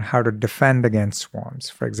research on how to defend against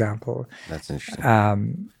swarms, for example. That's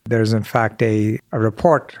interesting. There's in fact a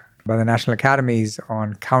report by the National Academies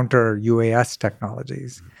on counter UAS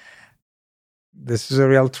technologies. This is a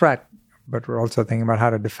real threat. But we're also thinking about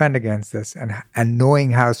how to defend against this and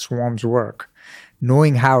knowing how swarms work,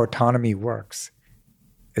 knowing how autonomy works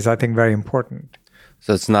is, I think, very important.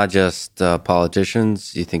 So it's not just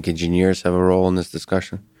politicians. You think engineers have a role in this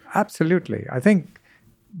discussion? Absolutely. I think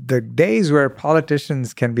the days where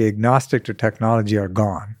politicians can be agnostic to technology are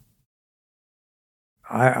gone.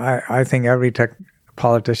 I think every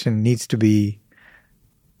politician needs to be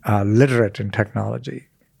literate in technology.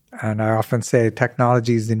 And I often say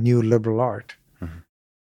technology is the new liberal art. Mm-hmm.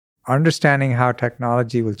 Understanding how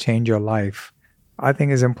technology will change your life, I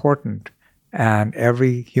think, is important. And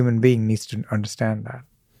every human being needs to understand that.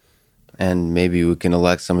 And maybe we can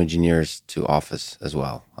elect some engineers to office as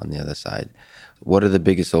well on the other side. What are the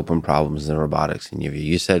biggest open problems in robotics in your view?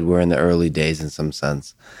 You said we're in the early days in some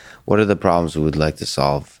sense. What are the problems we would like to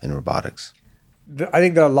solve in robotics? I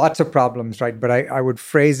think there are lots of problems, right? But I would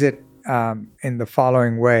phrase it in the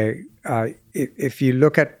following way. If you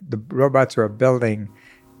look at the robots we're building,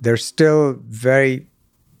 they're still very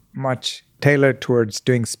much tailored towards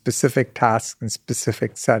doing specific tasks in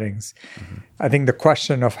specific settings. Mm-hmm. I think the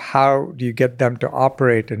question of how do you get them to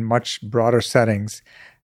operate in much broader settings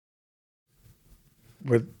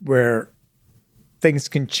where things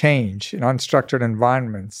can change in unstructured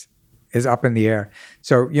environments is up in the air.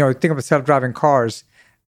 So, think of self-driving cars.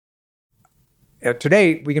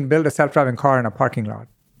 Today, we can build a self-driving car in a parking lot.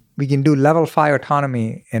 We can do level 5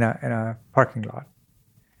 autonomy in a parking lot.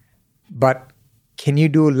 But can you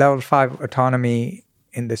do level 5 autonomy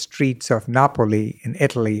in the streets of Napoli in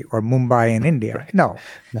Italy or Mumbai in India? Right. No.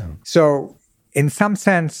 So in some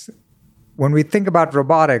sense, when we think about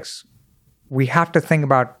robotics, we have to think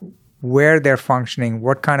about where they're functioning,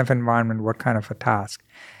 what kind of environment, what kind of a task.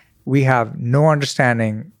 We have no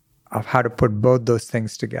understanding of how to put both those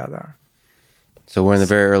things together. So we're in the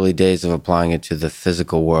very early days of applying it to the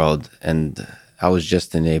physical world. And I was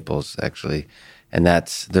just in Naples, actually. And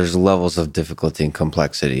there's levels of difficulty and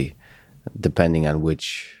complexity depending on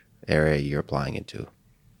which area you're applying it to.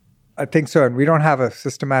 I think so. And we don't have a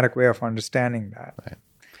systematic way of understanding that. Right.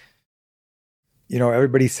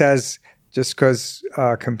 Everybody says just because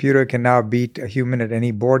a computer can now beat a human at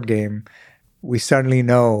any board game, we suddenly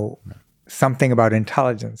know something about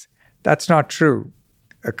intelligence. That's not true.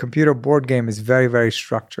 A computer board game is very, very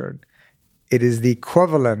structured. It is the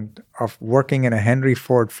equivalent of working in a Henry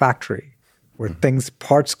Ford factory where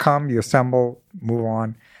parts come, you assemble, move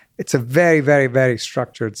on. It's a very, very, very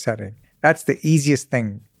structured setting. That's the easiest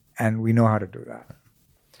thing, and we know how to do that.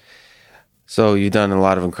 So you've done a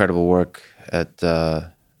lot of incredible work at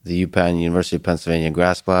the UPenn, University of Pennsylvania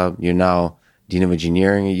GRASP Lab. You're now Dean of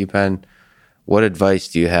Engineering at UPenn. What advice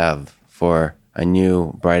do you have for a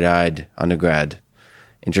new, bright-eyed undergrad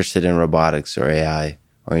interested in robotics or AI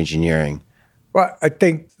or engineering? Well, I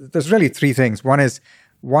think there's really three things. One is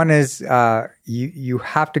you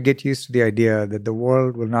have to get used to the idea that the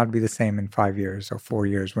world will not be the same in 5 years or 4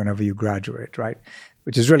 years whenever you graduate, right?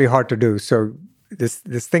 Which is really hard to do. So this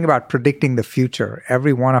thing about predicting the future,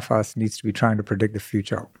 every one of us needs to be trying to predict the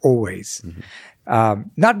future always. Mm-hmm.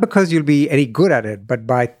 Not because you'll be any good at it, but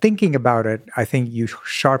by thinking about it, I think you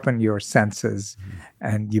sharpen your senses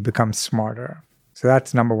and you become smarter. So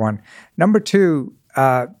that's number one. Number two,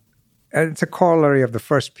 and it's a corollary of the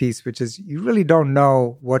first piece, which is you really don't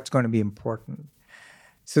know what's going to be important.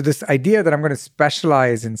 So this idea that I'm going to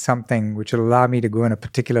specialize in something which will allow me to go in a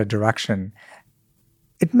particular direction,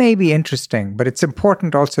 it may be interesting, but it's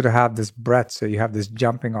important also to have this breadth so you have this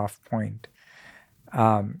jumping off point.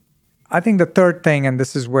 I think the third thing, and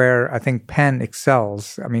this is where I think Penn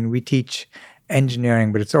excels, I mean, we teach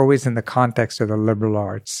engineering, but it's always in the context of the liberal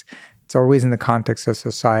arts. It's always in the context of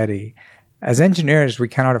society. As engineers, we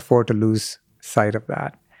cannot afford to lose sight of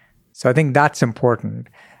that. So I think that's important.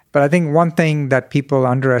 But I think one thing that people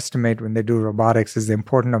underestimate when they do robotics is the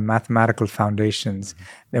importance of mathematical foundations,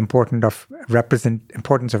 the importance of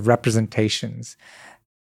representations.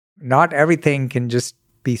 Not everything can just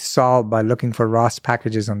be solved by looking for ROS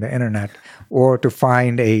packages on the internet or to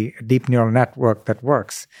find a deep neural network that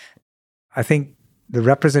works. I think the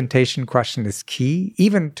representation question is key,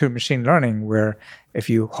 even to machine learning, where if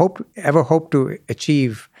you ever hope to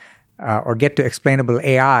achieve or get to explainable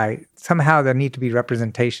AI, somehow there need to be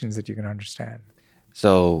representations that you can understand.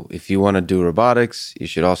 So if you want to do robotics, you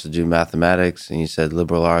should also do mathematics. And you said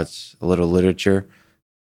liberal arts, a little literature.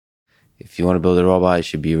 If you want to build a robot, you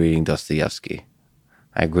should be reading Dostoevsky.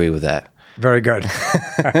 I agree with that. Very good.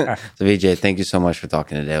 So Vijay, thank you so much for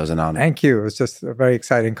talking today. It was an honor. Thank you. It was just a very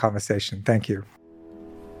exciting conversation. Thank you.